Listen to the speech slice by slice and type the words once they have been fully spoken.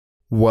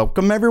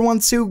Welcome everyone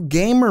to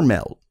Gamer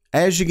Melt.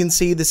 As you can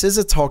see, this is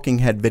a talking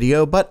head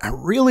video, but I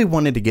really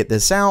wanted to get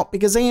this out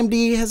because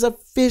AMD has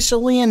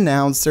officially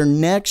announced their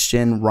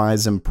next-gen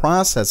Ryzen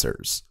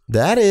processors.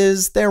 That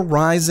is, their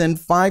Ryzen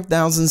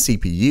 5000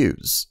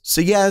 CPUs. So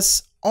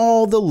yes,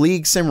 all the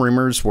leaks and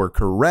rumors were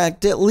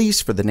correct, at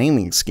least for the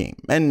naming scheme.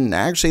 And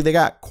actually, they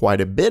got quite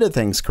a bit of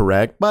things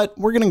correct, but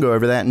we're going to go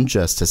over that in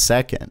just a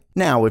second.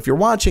 Now, if you're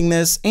watching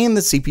this and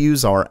the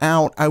CPUs are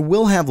out, I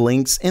will have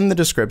links in the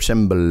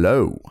description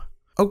below.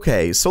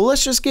 Okay, so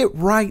let's just get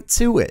right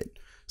to it.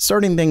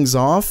 Starting things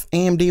off,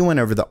 AMD went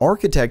over the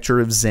architecture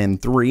of Zen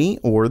 3,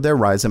 or their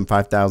Ryzen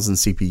 5000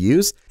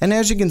 CPUs, and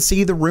as you can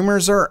see, the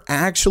rumors are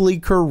actually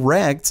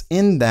correct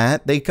in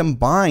that they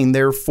combine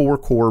their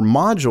 4-core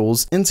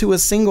modules into a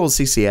single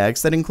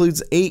CCX that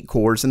includes 8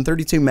 cores and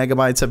 32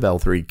 megabytes of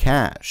L3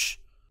 cache.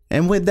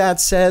 And with that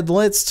said,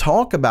 let's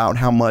talk about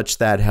how much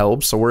that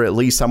helps, or at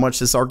least how much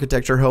this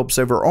architecture helps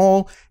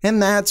overall,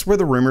 and that's where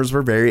the rumors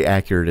were very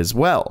accurate as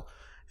well.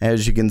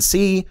 As you can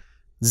see,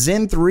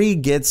 Zen 3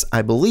 gets,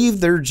 I believe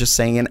they're just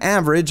saying an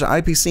average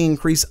IPC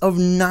increase of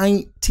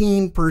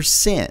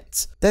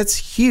 19%.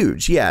 That's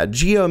huge. Yeah,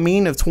 geo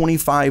mean of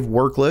 25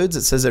 workloads.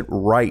 It says it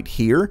right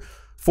here.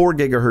 4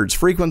 gigahertz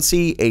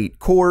frequency, 8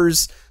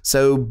 cores.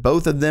 So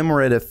both of them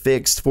were at a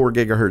fixed 4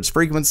 gigahertz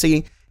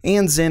frequency.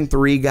 And Zen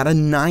 3 got a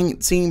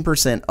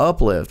 19%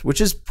 uplift,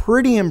 which is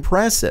pretty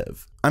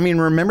impressive. I mean,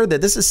 remember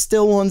that this is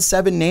still on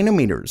 7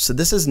 nanometers, so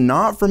this is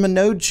not from a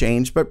node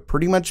change, but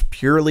pretty much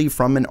purely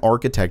from an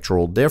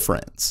architectural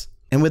difference.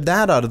 And with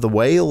that out of the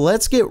way,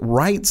 let's get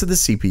right to the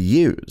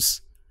CPUs.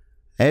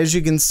 As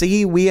you can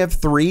see, we have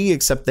 3,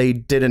 except they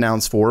did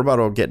announce 4, but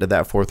I'll get to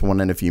that 4th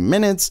one in a few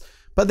minutes.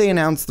 But they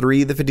announced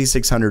 3, the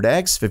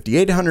 5600X,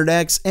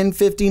 5800X, and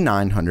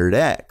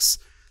 5900X.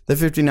 The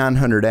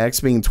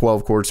 5900X being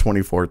 12 cores,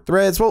 24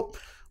 threads. Well,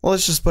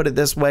 let's just put it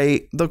this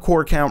way, the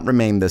core count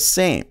remained the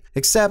same,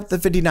 except the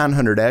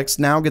 5900X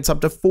now gets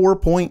up to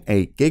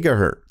 4.8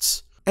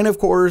 gigahertz. And of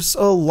course,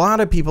 a lot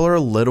of people are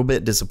a little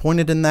bit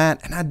disappointed in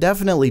that, and I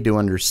definitely do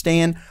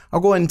understand. I'll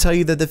go ahead and tell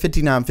you that the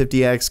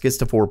 5950X gets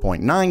to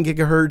 4.9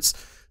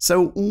 gigahertz,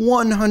 so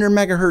 100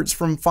 megahertz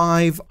from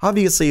 5.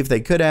 Obviously, if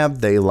they could have,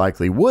 they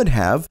likely would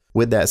have.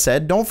 With that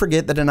said, don't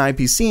forget that an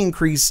IPC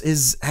increase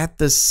is at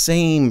the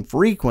same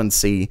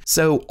frequency,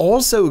 so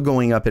also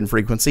going up in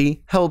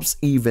frequency helps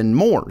even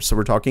more. So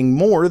we're talking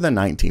more than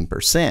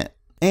 19%.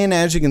 And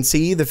as you can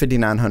see, the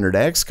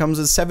 5900X comes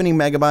with 70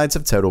 megabytes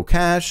of total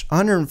cache,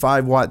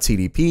 105 watt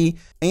TDP,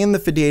 and the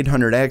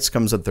 5800X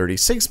comes with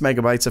 36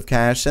 megabytes of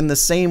cache and the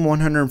same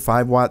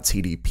 105 watt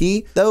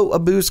TDP, though a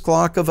boost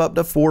clock of up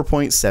to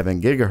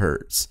 4.7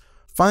 gigahertz.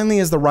 Finally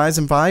is the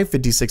Ryzen 5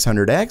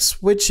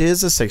 5600X, which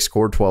is a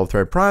 6-core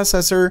 12-thread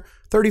processor,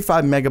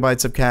 35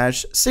 megabytes of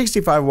cache,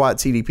 65 watt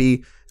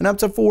TDP, and up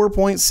to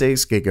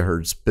 4.6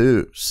 gigahertz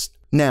boost.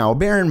 Now,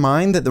 bear in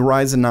mind that the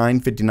Ryzen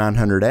 9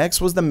 5900X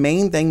was the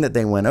main thing that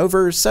they went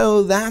over,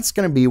 so that's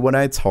going to be what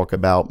I talk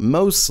about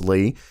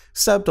mostly,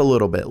 except a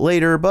little bit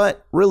later,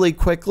 but really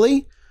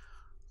quickly,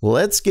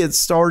 let's get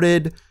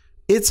started.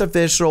 It's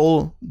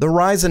official, the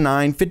Ryzen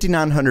 9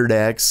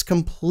 5900X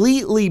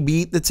completely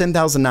beat the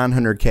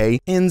 10900K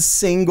in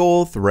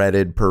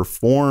single-threaded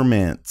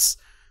performance.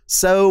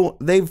 So,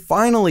 they've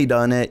finally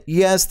done it.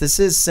 Yes, this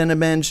is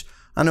Cinebench.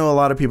 I know a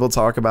lot of people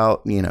talk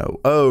about,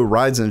 oh,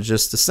 Ryzen's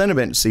just a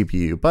Cinebench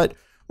CPU, but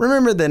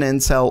remember that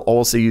Intel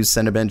also used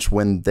Cinebench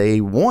when they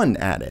won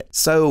at it.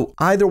 So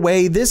either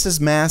way, this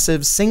is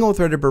massive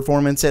single-threaded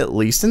performance, at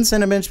least in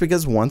Cinebench,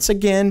 because once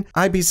again,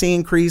 IPC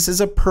increase is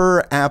a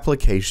per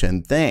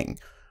application thing.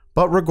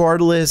 But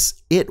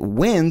regardless, it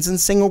wins in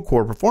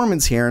single-core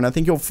performance here, and I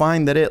think you'll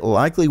find that it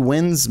likely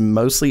wins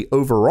mostly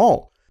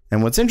overall.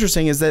 And what's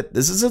interesting is that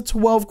this is a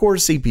 12-core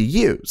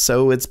CPU,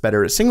 so it's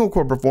better at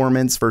single-core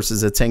performance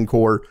versus a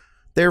 10-core.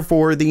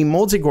 Therefore, the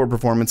multi-core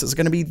performance is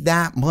going to be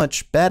that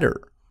much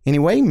better.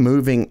 Anyway,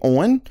 moving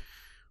on,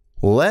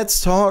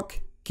 let's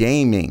talk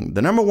gaming.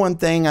 The number one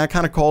thing, I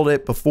kind of called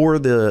it before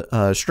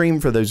the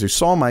stream for those who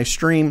saw my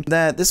stream,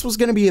 that this was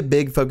going to be a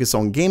big focus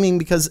on gaming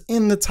because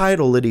in the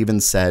title it even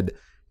said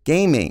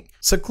gaming.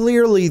 So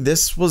clearly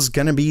this was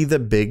going to be the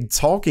big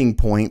talking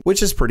point,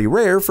 which is pretty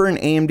rare for an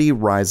AMD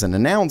Ryzen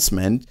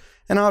announcement.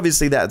 And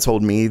obviously that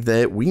told me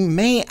that we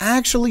may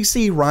actually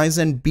see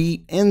Ryzen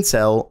beat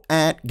Intel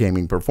at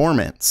gaming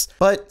performance.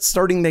 But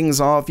starting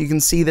things off, you can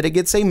see that it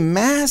gets a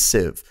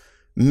massive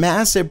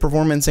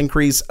performance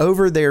increase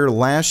over their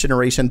last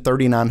generation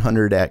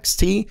 3900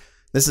 XT.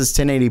 This is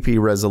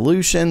 1080p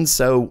resolution,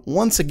 so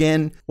once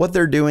again, what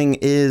they're doing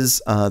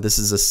is, this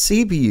is a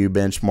CPU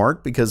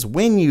benchmark, because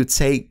when you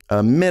take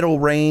a middle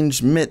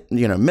range,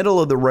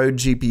 middle of the road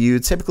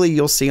GPU, typically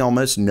you'll see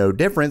almost no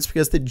difference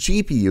because the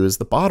GPU is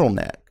the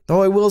bottleneck.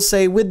 Though I will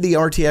say with the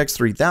RTX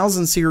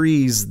 3000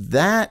 series,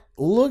 that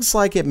looks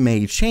like it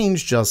may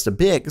change just a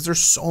bit because they're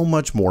so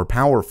much more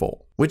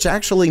powerful, which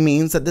actually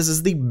means that this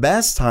is the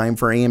best time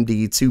for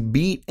AMD to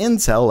beat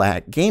Intel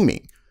at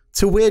gaming.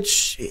 To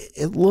which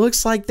it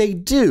looks like they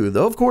do,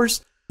 though of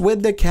course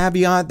with the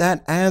caveat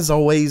that, as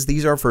always,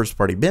 these are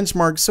first-party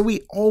benchmarks, so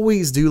we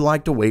always do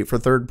like to wait for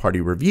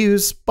third-party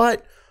reviews,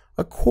 but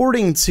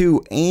according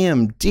to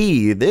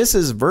AMD, this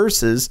is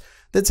versus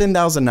the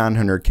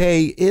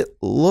 10,900K, it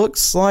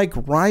looks like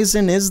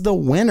Ryzen is the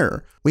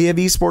winner. We have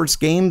esports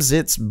games,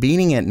 it's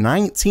beating at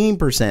 19%,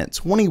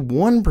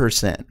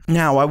 21%.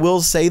 Now, I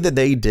will say that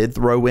they did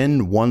throw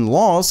in one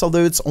loss,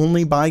 although it's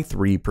only by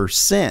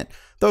 3%.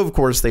 Though, of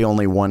course, they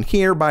only won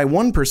here by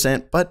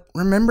 1%, but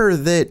remember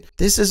that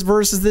this is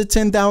versus the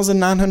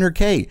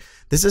 10,900K.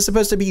 This is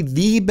supposed to be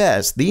the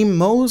best, the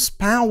most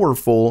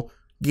powerful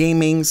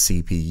gaming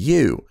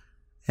CPU,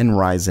 and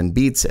Ryzen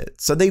beats it.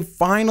 So they've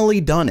finally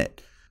done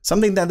it.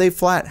 Something that they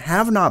flat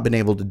have not been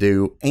able to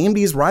do.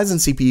 AMD's Ryzen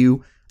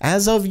CPU,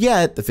 as of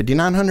yet, the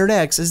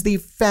 5900X, is the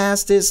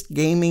fastest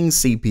gaming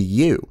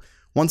CPU.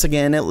 Once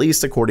again, at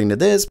least according to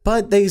this,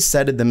 but they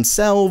said it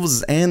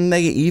themselves, and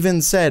they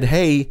even said,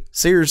 hey,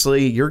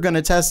 seriously, you're going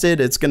to test it,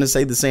 it's going to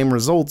say the same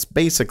results,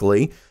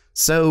 basically.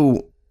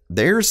 So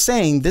they're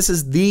saying this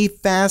is the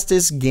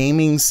fastest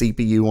gaming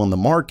CPU on the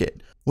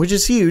market, which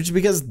is huge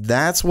because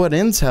that's what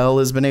Intel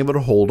has been able to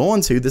hold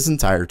on to this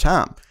entire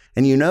time.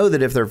 And you know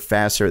that if they're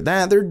faster at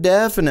that, they're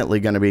definitely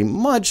going to be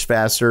much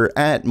faster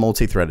at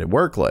multi-threaded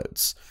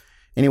workloads.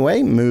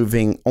 Anyway,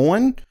 moving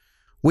on,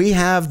 we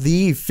have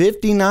the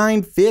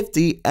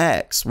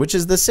 5950X, which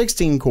is the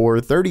 16-core,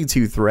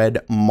 32-thread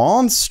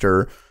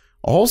monster,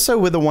 also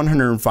with a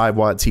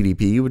 105-watt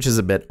TDP, which is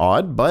a bit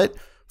odd, but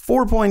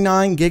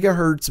 4.9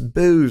 gigahertz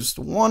boost,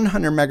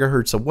 100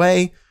 megahertz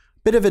away.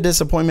 Bit of a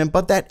disappointment,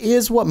 but that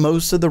is what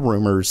most of the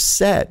rumors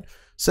said,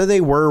 so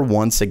they were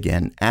once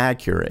again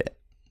accurate.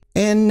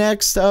 And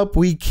next up,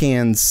 we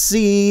can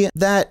see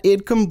that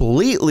it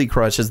completely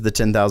crushes the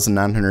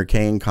 10,900K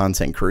in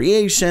content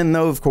creation,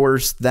 though of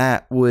course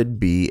that would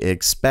be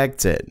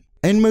expected.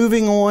 And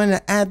moving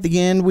on, at the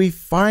end, we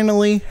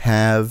finally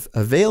have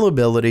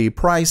availability,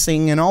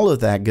 pricing, and all of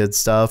that good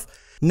stuff.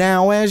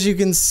 Now, as you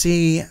can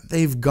see,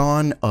 they've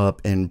gone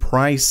up in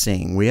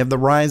pricing. We have the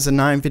Ryzen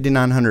 9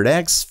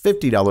 5900X,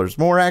 $50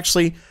 more.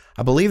 Actually,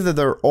 I believe that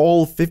they're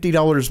all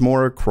 $50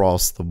 more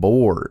across the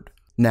board.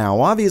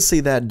 Now, obviously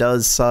that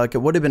does suck. It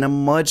would have been a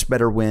much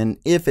better win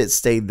if it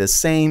stayed the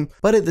same,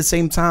 but at the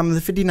same time, the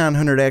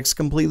 5900X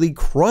completely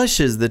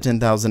crushes the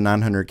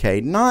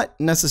 10,900K, not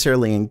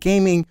necessarily in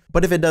gaming,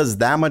 but if it does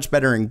that much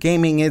better in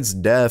gaming, it's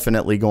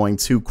definitely going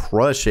to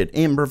crush it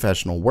in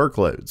professional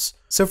workloads.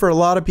 So for a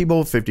lot of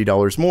people,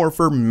 $50 more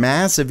for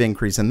massive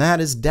increase in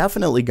that is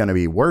definitely going to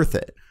be worth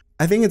it.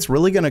 I think it's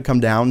really going to come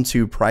down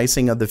to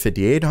pricing of the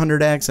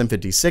 5800X and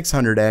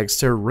 5600X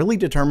to really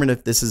determine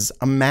if this is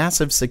a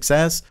massive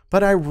success,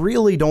 but I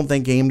really don't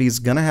think AMD is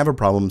going to have a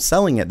problem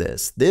selling at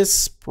this.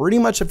 This pretty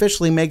much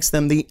officially makes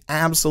them the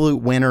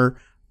absolute winner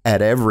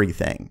at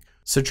everything.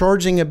 So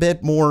charging a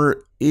bit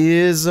more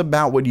is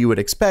about what you would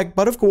expect,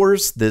 but of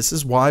course, this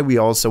is why we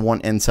also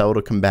want Intel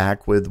to come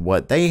back with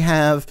what they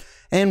have,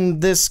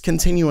 and this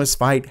continuous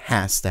fight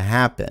has to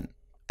happen.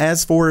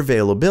 As for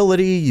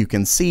availability, you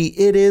can see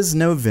it is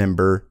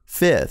November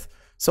 5th.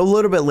 So a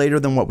little bit later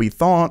than what we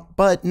thought,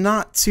 but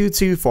not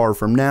too far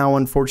from now.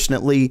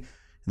 Unfortunately,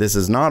 this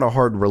is not a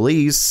hard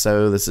release,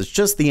 so this is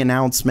just the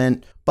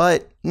announcement,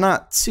 but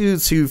not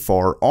too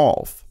far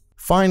off.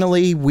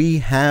 Finally, we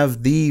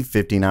have the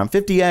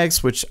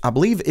 5950X, which I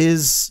believe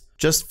is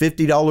just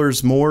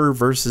 $50 more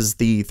versus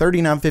the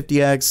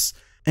 3950X.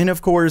 And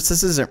of course,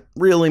 this isn't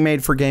really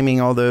made for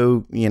gaming,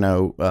 although, you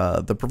know,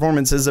 the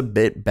performance is a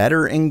bit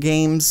better in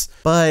games.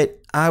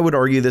 But I would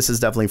argue this is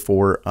definitely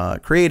for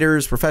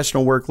creators,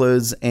 professional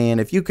workloads. And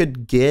if you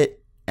could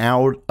get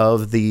out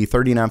of the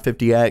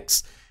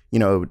 3950X, you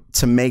know,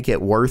 to make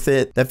it worth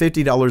it, that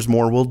 $50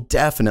 more will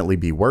definitely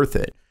be worth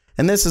it.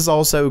 And this is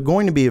also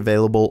going to be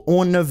available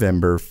on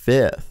November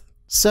 5th.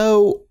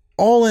 So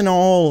all in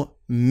all,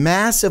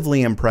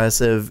 massively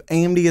impressive.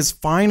 AMD has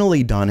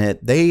finally done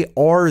it. They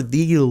are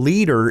the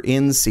leader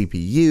in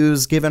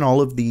CPUs, given all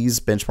of these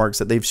benchmarks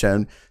that they've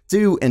shown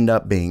do end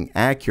up being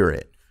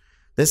accurate.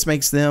 This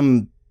makes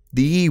them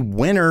the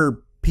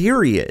winner,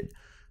 period.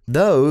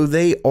 Though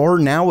they are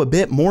now a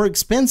bit more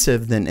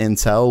expensive than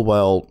Intel.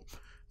 Well,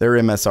 their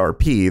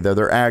MSRP, though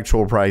their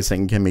actual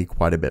pricing can be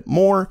quite a bit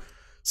more.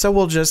 So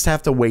we'll just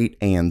have to wait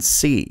and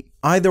see.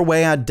 Either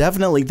way, I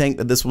definitely think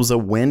that this was a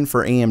win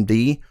for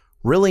AMD.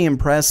 Really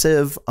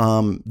impressive.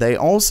 They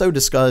also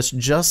discussed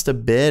just a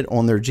bit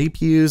on their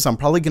GPUs. I'm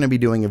probably going to be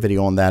doing a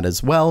video on that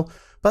as well,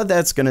 but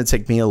that's going to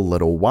take me a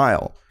little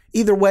while.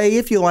 Either way,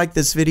 if you like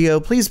this video,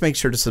 please make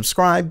sure to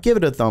subscribe, give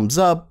it a thumbs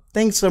up.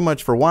 Thanks so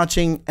much for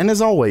watching, and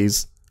as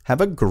always,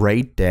 have a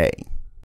great day.